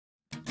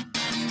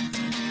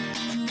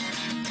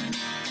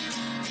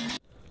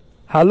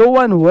Hello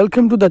and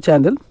welcome to the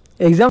channel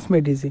exams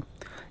made easy.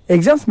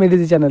 Exams made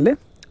easy চ্যানেলে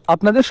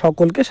আপনাদের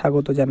সকলকে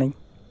স্বাগত জানাই।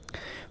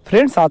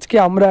 ফ্রেন্ডস, আজকে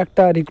আমরা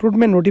একটা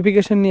রিক্রুটমেন্ট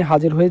নোটিফিকেশন নিয়ে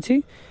হাজির হয়েছি,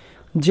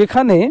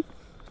 যেখানে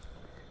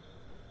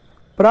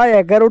প্রায়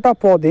 11টা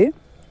পদে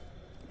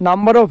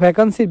নাম্বার অফ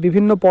ভ্যাকান্সি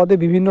বিভিন্ন পদে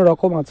বিভিন্ন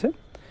রকম আছে।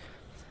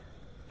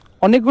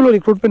 অনেকগুলো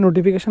রিক্রুটমেন্ট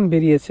নোটিফিকেশন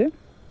বেরিয়েছে,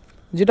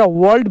 যেটা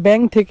ওয়ার্ল্ড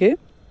ব্যাংক থেকে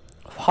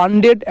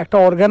ফান্ডেড একটা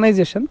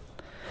অর্গানাইজেশন,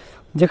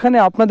 যেখানে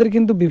আপনাদের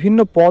কিন্তু বিভিন্ন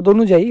পদ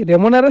অনুযায়ী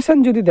রেমুনারেশন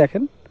যদি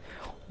দেখেন,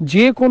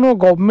 যে কোনো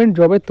গভর্নমেন্ট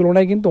জবের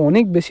তুলনায় কিন্তু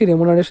অনেক বেশি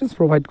রেমুনারেশন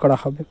প্রোভাইড করা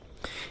হবে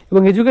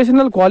এবং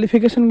এডুকেশনাল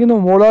কোয়ালিফিকেশন কিন্তু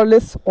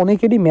মোরলেস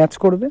অনেকেরই ম্যাচ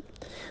করবে।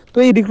 তো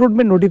এই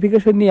রিক্রুটমেন্ট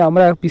নোটিফিকেশন নিয়ে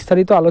আমরা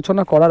বিস্তারিত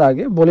আলোচনা করার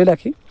আগে বলে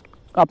রাখি,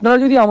 আপনারা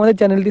যদি আমাদের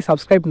চ্যানেলটি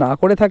সাবস্ক্রাইব না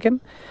করে থাকেন,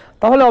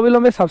 তাহলে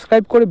অবিলম্বে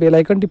সাবস্ক্রাইব করে বেল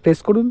আইকনটি প্রেস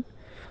করুন,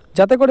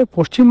 যাতে করে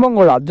পশ্চিমবঙ্গ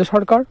রাজ্য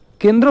সরকার,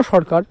 কেন্দ্র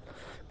সরকার,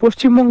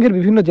 পশ্চিমবঙ্গের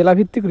বিভিন্ন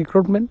জেলাভিত্তিক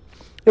রিক্রুটমেন্ট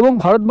এবং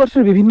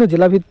ভারতবর্ষের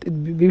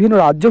বিভিন্ন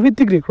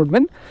রাজ্যভিত্তিক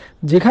রিক্রুটমেন্ট,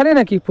 যেখানে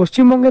নাকি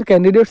পশ্চিমবঙ্গের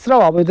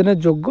ক্যান্ডিডেটসরাও আবেদনের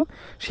যোগ্য,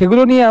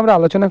 সেগুলো নিয়ে আমরা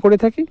আলোচনা করে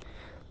থাকি,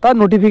 তার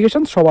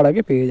নোটিফিকেশন সবার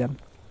আগে পেয়ে যান।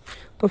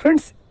 তো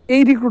ফ্রেন্ডস,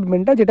 এই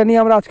রিক্রুটমেন্টটা যেটা নিয়ে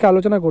আমরা আজকে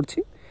আলোচনা করছি,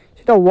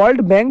 সেটা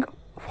ওয়ার্ল্ড ব্যাংক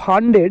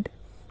ফান্ডেড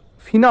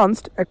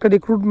ফিনান্সড একটা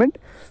রিক্রুটমেন্ট,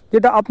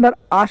 যেটা আপনার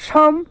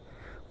Assam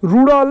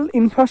rural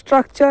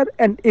infrastructure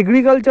and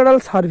agricultural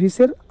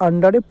সার্ভিসের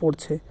আন্ডারে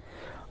পড়ছে।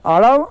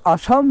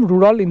 Assam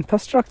rural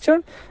infrastructure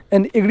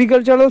and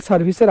agricultural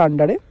সার্ভিসের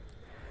আন্ডারে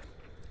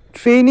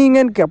training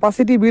and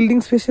capacity building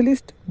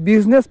specialist,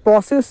 business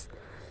process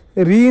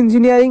রি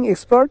engineering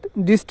expert,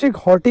 district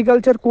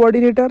horticulture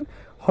coordinator,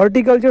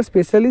 horticulture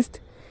specialist,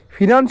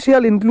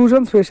 financial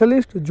inclusion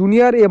specialist,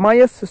 junior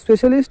MIS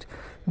specialist,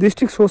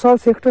 district social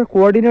sector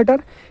coordinator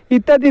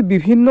ইত্যাদি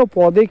বিভিন্ন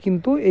পদে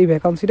কিন্তু এই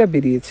ভ্যাকান্সিটা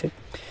বেরিয়েছে,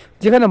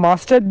 যেখানে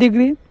master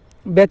degree,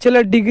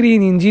 bachelor degree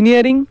in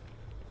engineering,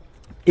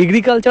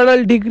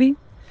 agricultural degree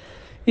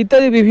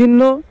ইত্যাদি বিভিন্ন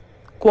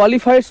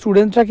কোয়ালিফাইড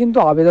স্টুডেন্টরা কিন্তু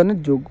আবেদনের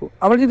যোগ্য।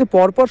 আমরা যদি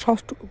পরপর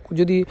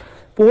যদি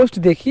পোস্ট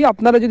দেখি,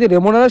 আপনারা যদি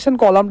রেমুনারেশন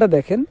কলামটা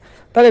দেখেন,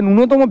 তাহলে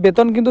ন্যূনতম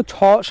বেতন কিন্তু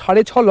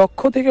 6.5 লক্ষ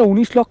থেকে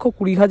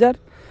 19,20,000,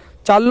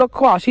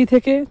 4,80,000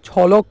 থেকে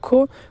 6 লক্ষ,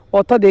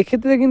 অর্থাৎ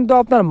এক্ষেত্রে কিন্তু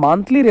আপনার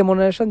মান্থলি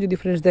রেমুনারেশন যদি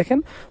ফ্রেন্ডস দেখেন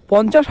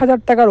 50,000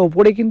 টাকার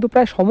ওপরে কিন্তু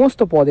প্রায় সমস্ত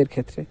পদের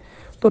ক্ষেত্রে।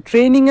 তো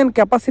training and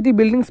capacity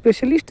building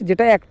specialist,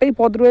 যেটা একটাই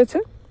পদ রয়েছে,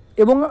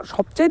 এবং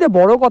সবচাইতে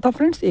বড় কথা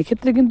ফ্রেন্ডস,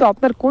 এক্ষেত্রে কিন্তু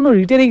আপনার কোনো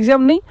রিটেন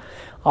এক্সাম নেই।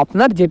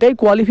 আপনার যেটাই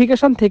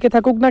কোয়ালিফিকেশান থেকে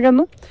থাকুক না কেন,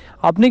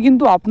 আপনি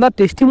কিন্তু আপনার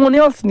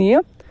টেস্টিমোনিয়ালস নিয়ে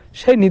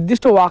সেই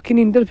নির্দিষ্ট ওয়াক ইন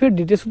ইন্টারভিউর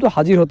ডিটেলস শুধু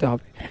হাজির হতে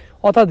হবে।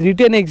 অর্থাৎ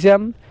written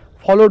exam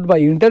followed by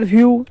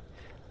interview,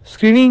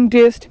 screening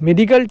test,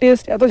 medical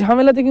test, এত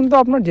ঝামেলাতে কিন্তু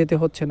আপনার যেতে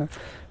হচ্ছে না।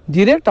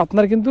 ডিরেক্ট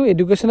আপনার কিন্তু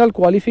এডুকেশনাল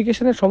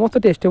কোয়ালিফিকেশনের সমস্ত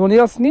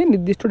টেস্টিমোনিয়ালস নিয়ে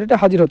নির্দিষ্ট ডেটে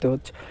হাজির হতে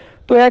হচ্ছে।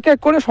 তো এক এক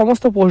করে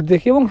সমস্ত পোস্ট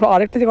দেখি, এবং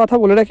আরেকটা যে কথা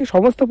বলে রাখি,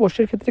 সমস্ত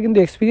পোস্টের ক্ষেত্রে কিন্তু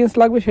এক্সপিরিয়েন্স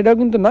লাগবে সেটাও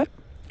কিন্তু নয়,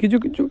 কিছু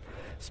কিছু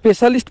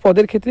স্পেশালিস্ট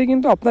পদের ক্ষেত্রে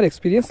কিন্তু আপনার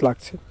এক্সপিরিয়েন্স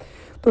লাগছে।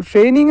 তো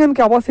training and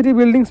capacity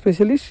building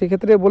specialist,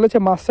 সেক্ষেত্রে বলেছে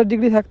মাস্টার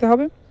ডিগ্রি থাকতে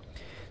হবে,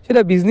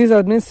 সেটা বিজনেস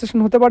অ্যাডমিনিস্ট্রেশন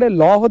হতে পারে,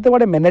 ল হতে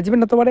পারে,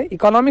 ম্যানেজমেন্ট হতে পারে,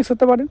 ইকোনমিক্স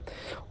হতে পারে,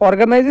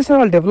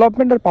 organisational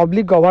development R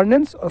public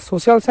governance,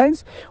 social science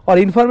R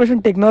information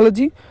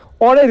technology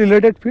or a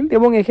related field,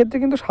 এবং এক্ষেত্রে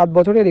কিন্তু 7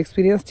 বছরের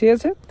এক্সপিরিয়েন্স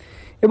চেয়েছে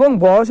এবং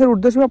বয়সের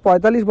ঊর্ধ্বসীমা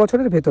 45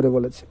 বছরের ভেতরে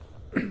বলেছে।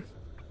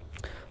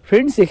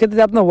 ফ্রেন্ডস, এক্ষেত্রে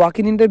আপনার ওয়াক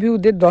ইন ইন্টারভিউ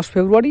ডেট 10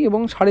 ফেব্রুয়ারি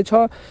এবং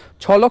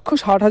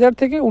 6,60,000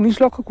 থেকে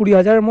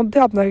 19,20,000 মধ্যে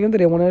আপনাকে কিন্তু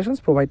রেমুনারেশন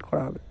প্রোভাইড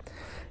করা হবে,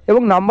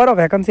 এবং নাম্বার অফ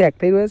ভ্যাকান্সি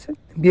একটাই রয়েছে।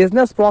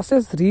 বিজনেস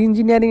প্রসেস রি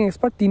ইঞ্জিনিয়ারিং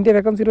এক্সপার্ট 3টে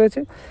ভ্যাকান্সি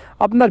রয়েছে।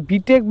 আপনার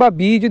বিটেক বা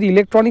বি যদি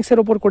ইলেকট্রনিক্সের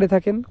ওপর করে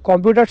থাকেন,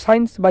 কম্পিউটার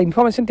সায়েন্স বা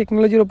ইনফরমেশন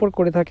টেকনোলজির ওপর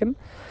করে থাকেন,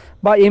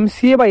 বা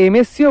এমসিএ বা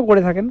এমএসসিও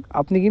করে থাকেন,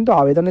 আপনি কিন্তু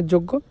আবেদনের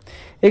যোগ্য।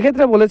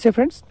 এক্ষেত্রে বলেছে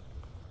ফ্রেন্ডস,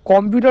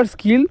 কম্পিউটার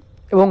স্কিল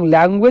এবং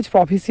language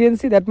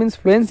proficiency, that means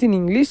fluency in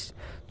English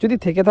যদি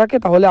থেকে থাকে,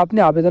 তাহলে আপনি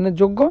আবেদনের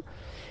যোগ্য।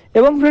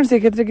 এবং ফ্রেন্ডস,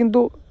 এক্ষেত্রে কিন্তু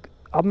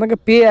আপনাকে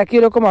পে একই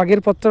রকম আগের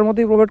পত্রের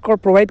মতোই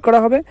প্রোভাইড করা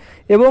হবে,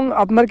 এবং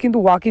আপনার কিন্তু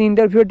ওয়াক ইন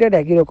ইন্টারভিউ ডেট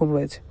একই রকম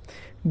রয়েছে।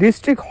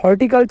 ডিস্ট্রিক্ট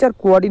হর্টিকালচার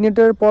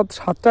কোঅর্ডিনেটরের পদ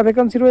 7টা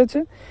ভ্যাকান্সি রয়েছে।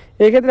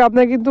 এক্ষেত্রে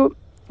আপনার কিন্তু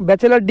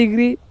ব্যাচেলার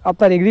ডিগ্রি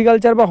আপনার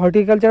এগ্রিকালচার বা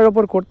হর্টিকালচারের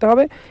ওপর করতে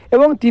হবে,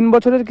 এবং 3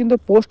 বছরের কিন্তু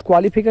পোস্ট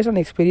কোয়ালিফিকেশান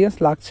এক্সপিরিয়েন্স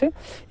লাগছে,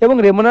 এবং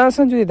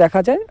রেমুনারেশন যদি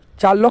দেখা যায়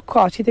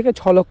 4,80,000 থেকে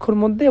 6 লক্ষর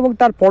মধ্যে, এবং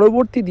তার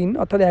পরবর্তী দিন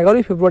অর্থাৎ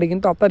 11ই ফেব্রুয়ারি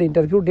কিন্তু আপনার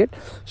ইন্টারভিউ ডেট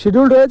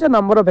শিডিউল্ড হয়েছে।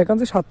 নাম্বার অফ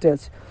ভ্যাকান্সি 7টে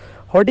আছে।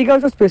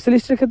 হর্টিকালচার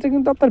স্পেশালিস্টের ক্ষেত্রে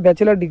কিন্তু আপনার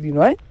ব্যাচেলার ডিগ্রি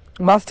নয়,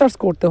 মাস্টার্স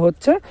করতে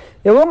হচ্ছে,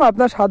 এবং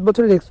আপনার 7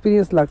 বছরের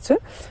এক্সপিরিয়েন্স লাগছে।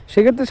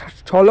 সেক্ষেত্রে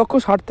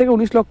 6,60,000 থেকে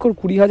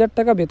 19,20,000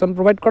 টাকা বেতন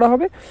প্রোভাইড করা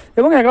হবে,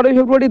 এবং 11ই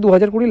ফেব্রুয়ারি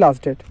 2020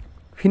 last date.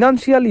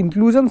 Financial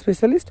inclusion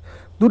specialist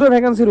 2টো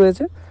vacancy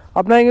রয়েছে।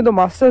 আপনাকে কিন্তু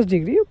মাস্টার্স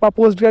ডিগ্রি বা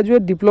পোস্ট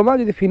গ্রাজুয়েট ডিপ্লোমা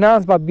যদি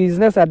ফিনান্স বা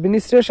বিজনেস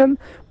অ্যাডমিনিস্ট্রেশন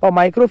বা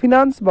মাইক্রো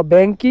ফিনান্স বা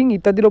ব্যাঙ্কিং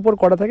ইত্যাদির ওপর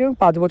করা থাকে এবং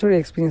 5 বছরের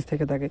এক্সপিরিয়েন্স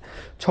থেকে থাকে।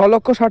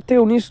 6,60,000 থেকে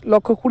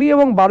 19,20,000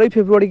 এবং 12ই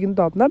ফেব্রুয়ারি কিন্তু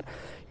আপনার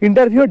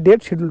ইন্টারভিউর ডেট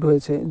শিডিউল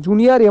হয়েছে।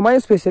 জুনিয়র এমআই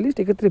স্পেশালিস্ট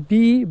এক্ষেত্রে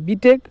BE,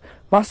 B Tech,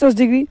 masters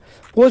degree,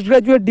 post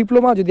graduate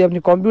diploma যদি আপনি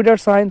computer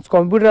science,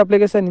 computer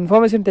application,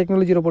 information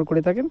টেকনোলজির ওপর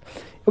করে থাকেন,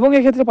 এবং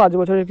এক্ষেত্রে 5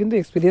 বছরের কিন্তু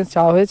এক্সপিরিয়েন্স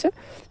চাওয়া হয়েছে,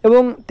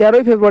 এবং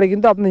 13ই ফেব্রুয়ারি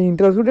কিন্তু আপনার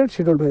ইন্টারভিউ ডেট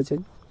শিডিউল হয়েছে।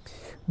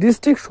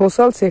 District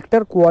social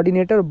sector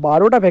coordinator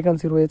 12টা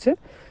vacancy রয়েছে।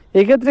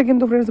 এক্ষেত্রে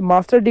কিন্তু friends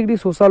master degree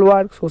social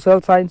work, social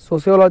science,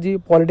 sociology,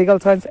 political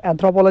science,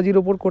 অ্যানথ্রোপোলজির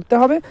উপর করতে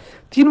হবে।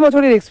 3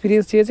 বছরের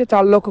এক্সপিরিয়েন্স চেয়েছে।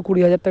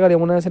 4,20,000 টাকা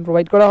রেমুনারেশন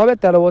প্রোভাইড করা হবে।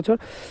 13 বছর,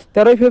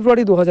 13ই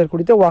ফেব্রুয়ারি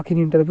 2020 ওয়াক ইন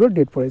ইন্টারভিউর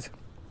ডেট পড়েছে।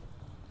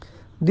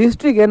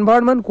 ডিস্ট্রিক্ট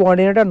এনভায়রনমেন্ট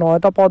কোঅর্ডিনেটর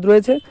 9টা পদ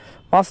রয়েছে।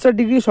 মাস্টার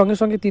ডিগ্রির সঙ্গে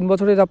সঙ্গে 3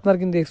 বছরের আপনার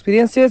কিন্তু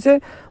এক্সপিরিয়েন্স চেয়েছে।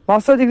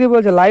 মাস্টার ডিগ্রি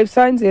বলছে life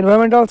science,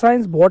 environmental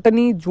science,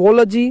 বটানি,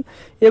 zoology,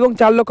 এবং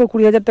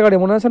 4,20,000 টাকা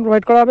রেমুনারেশন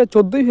প্রোভাইড করা হবে।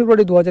 14ই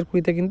ফেব্রুয়ারি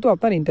 2020 কিন্তু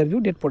আপনার ইন্টারভিউ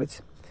ডেট পড়েছে।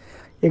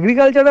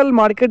 এগ্রিকালচারাল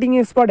মার্কেটিং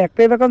এক্সপার্ট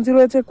একটাই ভ্যাকান্সি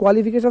রয়েছে।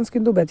 কোয়ালিফিকেশনস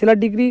কিন্তু ব্যাচেলার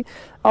ডিগ্রি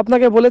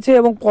আপনাকে বলেছে,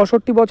 এবং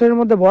 65 বছরের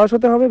মধ্যে বয়স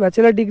হতে হবে।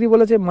 ব্যাচেলার ডিগ্রি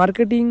বলেছে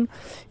মার্কেটিং,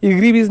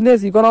 এগ্রি বিজনেস,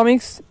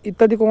 ইকোনমিক্স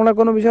ইত্যাদি কোনো না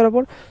কোনো বিষয়ের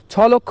ওপর।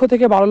 6 লক্ষ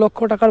থেকে 12 লক্ষ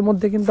টাকার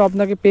মধ্যে কিন্তু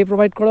আপনাকে পে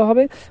প্রোভাইড করা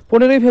হবে।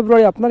 15ই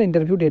ফেব্রুয়ারি আপনার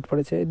ইন্টারভিউ ডেট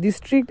পড়েছে।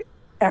 ডিস্ট্রিক্ট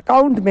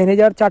অ্যাকাউন্ট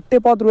ম্যানেজার 4টে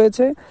পদ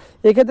রয়েছে।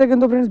 এক্ষেত্রে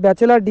কিন্তু ফ্রেন্ডস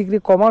ব্যাচেলার ডিগ্রি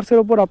কমার্সের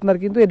ওপর আপনার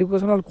কিন্তু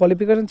এডুকেশনাল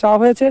কোয়ালিফিকেশন চাওয়া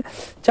হয়েছে।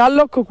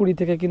 4,20,000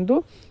 থেকে কিন্তু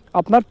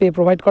আপনার পে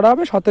প্রোভাইড করা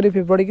হবে। 17ই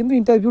ফেব্রুয়ারি কিন্তু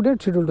ইন্টারভিউ ডেট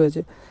শিডিউল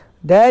হয়েছে।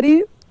 ডায়েরি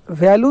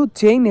ভ্যালু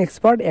চেইন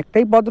এক্সপার্ট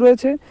একটাই পদ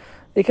রয়েছে।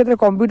 এক্ষেত্রে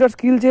কম্পিউটার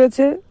স্কিল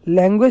চেয়েছে,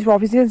 ল্যাঙ্গুয়েজ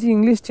প্রফিসিয়েন্সি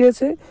ইংলিশ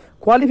চেয়েছে,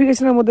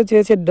 কোয়ালিফিকেশনের মধ্যে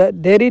চেয়েছে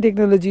dairy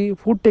technology,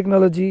 food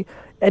technology,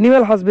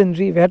 animal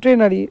husbandry,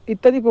 veterinary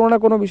ইত্যাদি কোনো না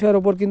কোনো বিষয়ের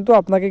ওপর কিন্তু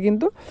আপনাকে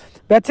কিন্তু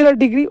ব্যাচেলার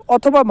ডিগ্রি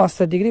অথবা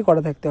মাস্টার ডিগ্রি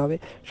করা থাকতে হবে।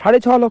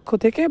 6.5 লক্ষ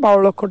থেকে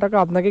 12 লক্ষ টাকা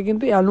আপনাকে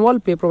কিন্তু অ্যানুয়াল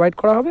পে প্রোভাইড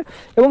করা হবে,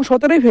 এবং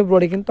 17ই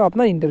ফেব্রুয়ারি কিন্তু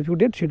আপনার ইন্টারভিউ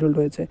ডেট শিডিউল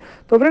হয়েছে।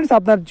 তো ফ্রেন্ডস,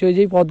 আপনার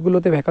যেই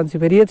পদগুলোতে ভ্যাকান্সি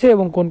বেরিয়েছে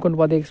এবং কোন কোন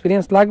পদে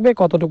এক্সপিরিয়েন্স লাগবে,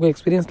 কতটুকু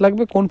এক্সপিরিয়েন্স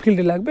লাগবে, কোন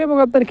ফিল্ডে লাগবে, এবং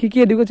আপনার কী কী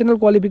এডুকেশনাল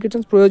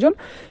কোয়ালিফিকেশনস প্রয়োজন,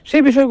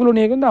 সেই বিষয়গুলো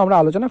নিয়ে কিন্তু আমরা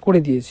আলোচনা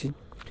করে দিয়েছি।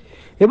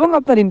 এবং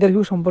আপনার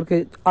ইন্টারভিউ সম্পর্কে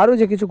আরও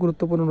যে কিছু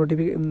গুরুত্বপূর্ণ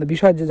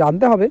বিষয় যে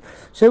জানতে হবে,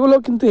 সেগুলো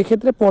কিন্তু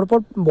এক্ষেত্রে পরপর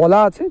বলা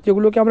আছে,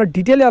 যেগুলোকে আমরা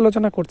ডিটেলে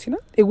আলোচনা করছি না।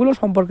 এগুলো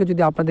সম্পর্কে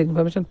যদি আপনাদের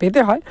ইনফরমেশন পেতে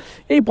হয়,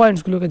 এই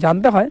পয়েন্টসগুলোকে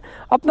জানতে হয়,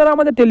 আপনারা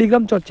আমাদের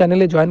টেলিগ্রাম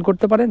চ্যানেলে জয়েন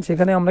করতে পারেন।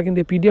 সেখানে আমরা কিন্তু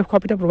পিডিএফ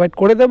কপিটা প্রোভাইড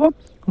করে দেবো,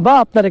 বা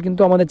আপনারা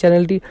কিন্তু আমাদের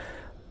চ্যানেলটি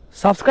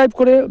সাবস্ক্রাইব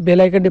করে বেল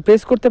আইকনটি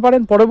প্রেস করতে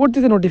পারেন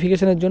পরবর্তীতে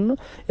নোটিফিকেশনের জন্য।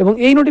 এবং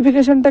এই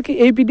নোটিফিকেশনটাকে,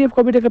 এই পিডিএফ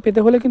কপিটাকে পেতে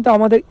হলে কিন্তু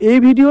আমাদের এই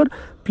ভিডিওর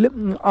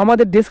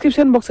আমাদের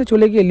ডেসক্রিপশন বক্সে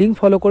চলে গিয়ে লিঙ্ক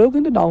ফলো করেও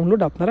কিন্তু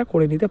ডাউনলোড আপনারা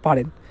করে নিতে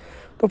পারেন।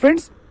 তো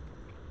ফ্রেন্ডস,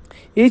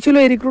 এই ছিল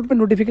এই রিক্রুটমেন্ট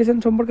নোটিফিকেশন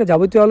সম্পর্কে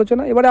যাবতীয়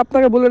আলোচনা। এবারে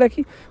আপনাকে বলে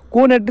রাখি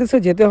কোন অ্যাড্রেসে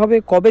যেতে হবে,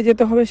 কবে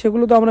যেতে হবে,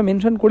 সেগুলো তো আমরা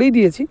মেনশন করেই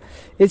দিয়েছি।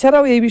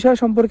 এছাড়াও এই বিষয়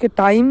সম্পর্কে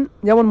টাইম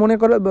যেমন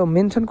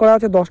মেনশন করা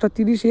আছে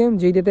 10:30 AM,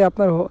 যেই ডেটে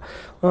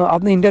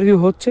আপনার ইন্টারভিউ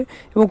হচ্ছে,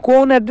 এবং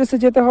কোন অ্যাড্রেসে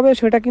যেতে হবে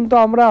সেটা কিন্তু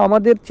আমরা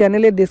আমাদের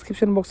চ্যানেলের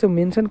ডেসক্রিপশন বক্সে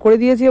মেনশন করে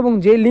দিয়েছি, এবং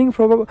যে লিঙ্ক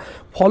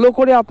ফলো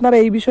করে আপনারা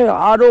এই বিষয়ে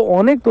আরও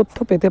অনেক তথ্য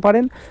পেতে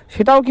পারেন,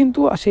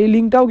 সেই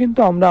লিঙ্কটাও কিন্তু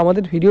আমরা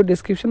আমাদের ভিডিও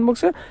ডেসক্রিপশন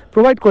বক্সে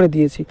প্রোভাইড করে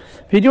দিয়েছি।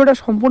 ভিডিওটা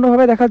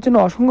সম্পূর্ণভাবে দেখার জন্য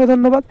অসংখ্য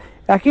ধন্যবাদ।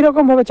 একই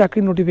রকমভাবে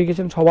চাকরির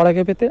নোটিফিকেশন সবার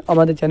আগে পেতে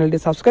আমাদের চ্যানেলটি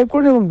সাবস্ক্রাইব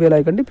করুন এবং বেল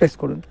আইকনটি প্রেস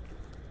করুন।